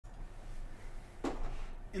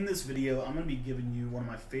In this video, I'm going to be giving you one of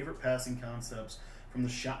my favorite passing concepts from the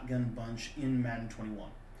shotgun bunch in Madden 21.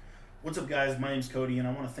 What's up, guys? My name's Cody, and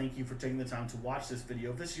I want to thank you for taking the time to watch this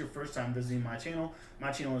video. If this is your first time visiting my channel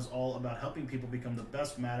is all about helping people become the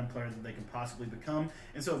best Madden players that they can possibly become.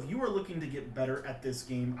 And so if you are looking to get better at this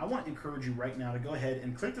game, I want to encourage you right now to go ahead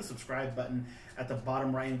and click the subscribe button at the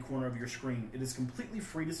bottom right-hand corner of your screen. It is completely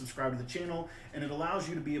free to subscribe to the channel, and it allows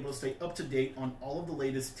you to be able to stay up to date on all of the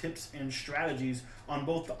latest tips and strategies on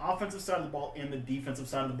both the offensive side of the ball and the defensive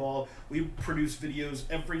side of the ball. We produce videos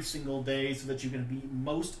every single day so that you can be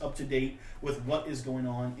most up to date with what is going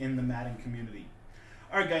on in the Madden community.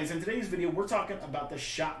 Alright, guys, in today's video we're talking about the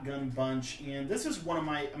shotgun bunch, and this is one of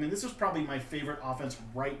my, this is probably my favorite offense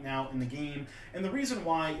right now in the game. And the reason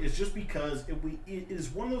why is just because it is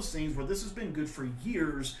one of those things where this has been good for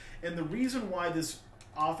years, and the reason why this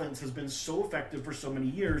offense has been so effective for so many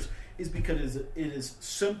years is because it is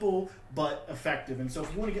simple but effective. And so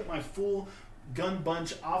if you want to get my full gun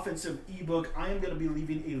bunch offensive ebook, I am going to be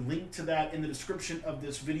leaving a link to that in the description of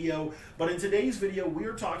this video. But in today's video, we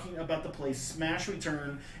are talking about the play smash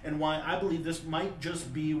return and why I believe this might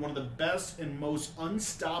just be one of the best and most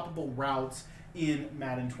unstoppable routes in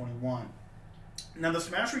Madden 21. Now, the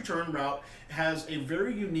smash return route has a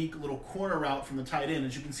very unique little corner route from the tight end.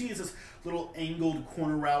 As you can see, it's this little angled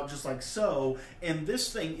corner route just like so, and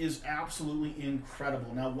this thing is absolutely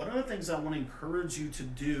incredible. Now, one of the things I want to encourage you to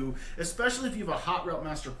do, especially if you have a hot route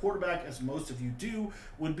master quarterback, as most of you do,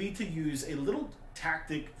 would be to use a little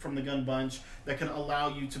tactic from the gun bunch that can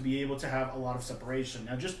allow you to be able to have a lot of separation.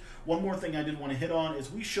 Now, just one more thing I did want to hit on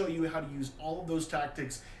is we show you how to use all of those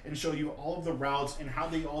tactics and show you all of the routes and how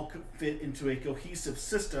they all could fit into a cohesive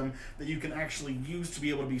system that you can actually use to be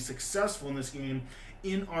able to be successful in this game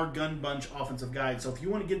in our gun bunch offensive guide. So if you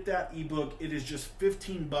want to get that ebook, it is just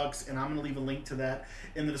 15 bucks, and I'm going to leave a link to that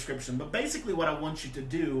in the description. But basically what I want you to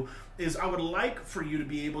do is I would like for you to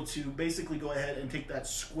be able to basically go ahead and take that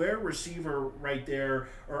square receiver right there,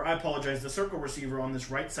 or I apologize, the circle receiver on this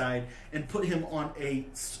right side, and put him on a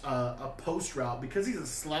post route. Because he's a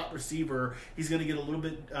slot receiver, he's going to get a little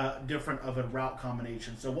bit different of a route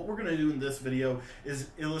combination. So what we're going to do in this video is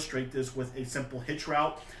illustrate this with a simple hitch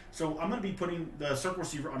route. So I'm going to be putting the circle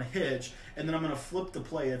receiver on a hitch, and then I'm going to flip the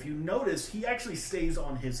play. If you notice, he actually stays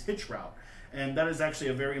on his hitch route. And that is actually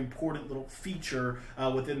a very important little feature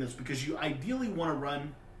within this, because you ideally want to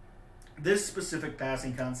run this specific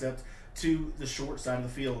passing concept to the short side of the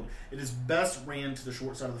field. It is best ran to the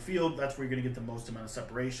short side of the field. That's where you're going to get the most amount of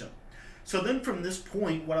separation. So then from this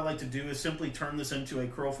point, what I like to do is simply turn this into a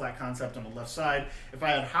curl flat concept on the left side. If I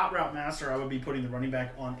had hot route master, I would be putting the running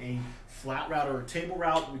back on a flat route or a table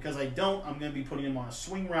route. Because I don't, I'm going to be putting him on a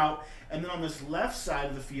swing route. And then on this left side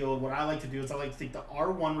of the field, what I like to do is I like to take the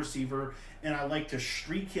R1 receiver and I like to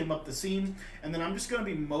streak him up the seam. And then I'm just going to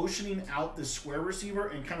be motioning out the square receiver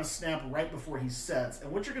and kind of snap right before he sets.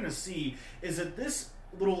 And what you're going to see is that this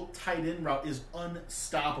little tight end route is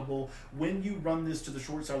unstoppable. When you run this to the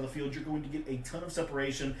short side of the field, you're going to get a ton of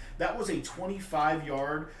separation. That was a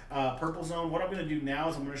 25-yard purple zone. What I'm going to do now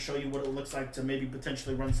is I'm going to show you what it looks like to maybe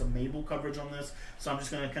potentially run some Mabel coverage on this. So I'm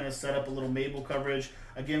just going to kind of set up a little Mabel coverage.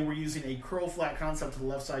 Again, we're using a curl flat concept to the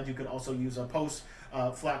left side. You could also use a post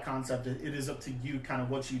flat concept. It is up to you kind of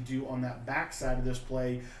what you do on that back side of this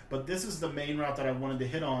play. But this is the main route that I wanted to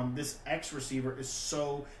hit on. This X receiver is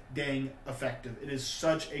so dang effective. It is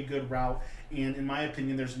such a good route, and in my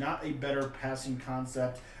opinion, there's not a better passing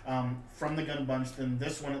concept from the gun bunch than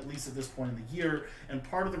this one, at least at this point in the year. And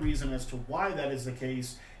part of the reason as to why that is the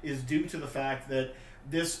case is due to the fact that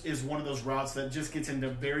this is one of those routes that just gets into a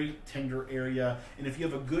very tender area. And if you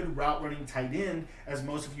have a good route running tight end, as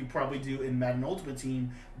most of you probably do in Madden Ultimate Team,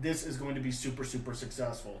 this is going to be super, super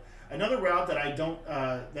successful. Another route that I don't,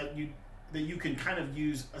 that you can kind of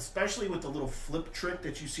use, especially with the little flip trick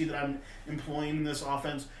that you see that I'm employing in this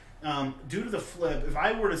offense, due to the flip, if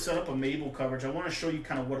I were to set up a Mabel coverage, I want to show you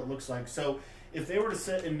kind of what it looks like. So if they were to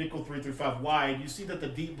set in nickel 3 through 5 wide, you see that the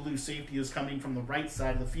deep blue safety is coming from the right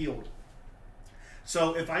side of the field.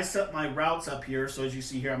 So if I set my routes up here, so as you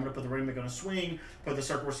see here, I'm going to put the running back on a swing, put the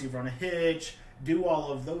circle receiver on a hitch, do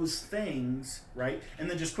all of those things, right? And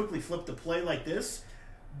then just quickly flip the play like this.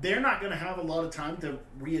 They're not going to have a lot of time to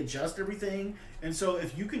readjust everything. And so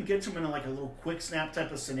if you can get them in like a little quick snap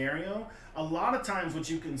type of scenario, a lot of times what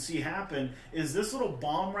you can see happen is this little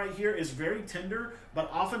bomb right here is very tender, but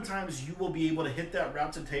oftentimes you will be able to hit that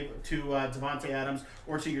route to Davante Adams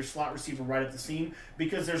or to your slot receiver right at the seam,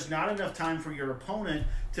 because there's not enough time for your opponent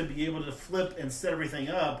to be able to flip and set everything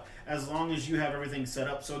up as long as you have everything set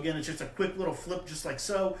up. So again, it's just a quick little flip just like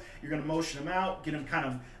so. You're going to motion him out, get him kind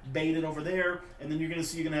of baited over there, and then you're going to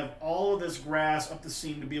see you're going to have all of this grass up the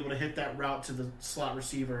seam to be able to hit that route to the slot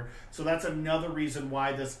receiver. So that's another reason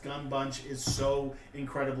why this gun bunch is so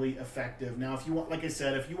incredibly effective. Now, if you want, like I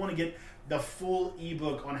said, if you want to get the full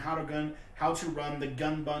ebook on how to run the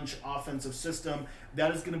gun bunch offensive system,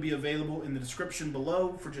 that is going to be available in the description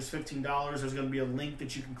below for just $15. There's going to be a link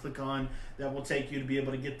that you can click on that will take you to be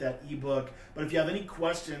able to get that ebook. But if you have any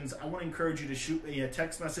questions, I want to encourage you to shoot me a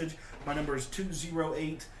text message. My number is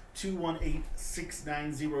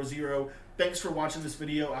 208-218-6900. Thanks for watching this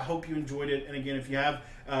video. I hope you enjoyed it. And again, if you have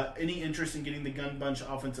any interest in getting the gun bunch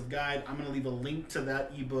offensive guide, I'm going to leave a link to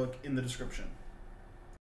that ebook in the description.